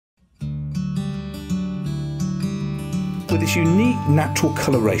With its unique natural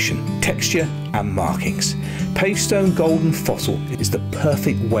coloration, texture and markings, Pavestone Golden Fossil is the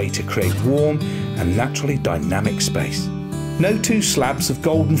perfect way to create warm and naturally dynamic space. No two slabs of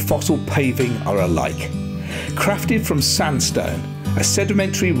Golden Fossil paving are alike. Crafted from sandstone, a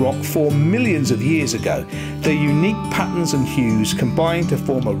sedimentary rock formed millions of years ago, their unique patterns and hues combine to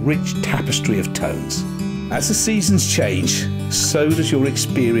form a rich tapestry of tones. As the seasons change, so does your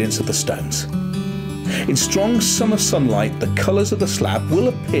experience of the stones. In strong summer sunlight, the colours of the slab will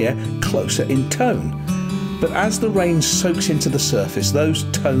appear closer in tone. But as the rain soaks into the surface, those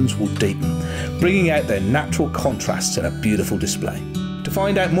tones will deepen, bringing out their natural contrasts in a beautiful display. To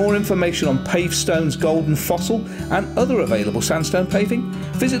find out more information on Pavestone's Golden Fossil and other available sandstone paving,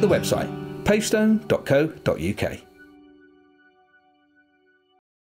 visit the website pavestone.co.uk.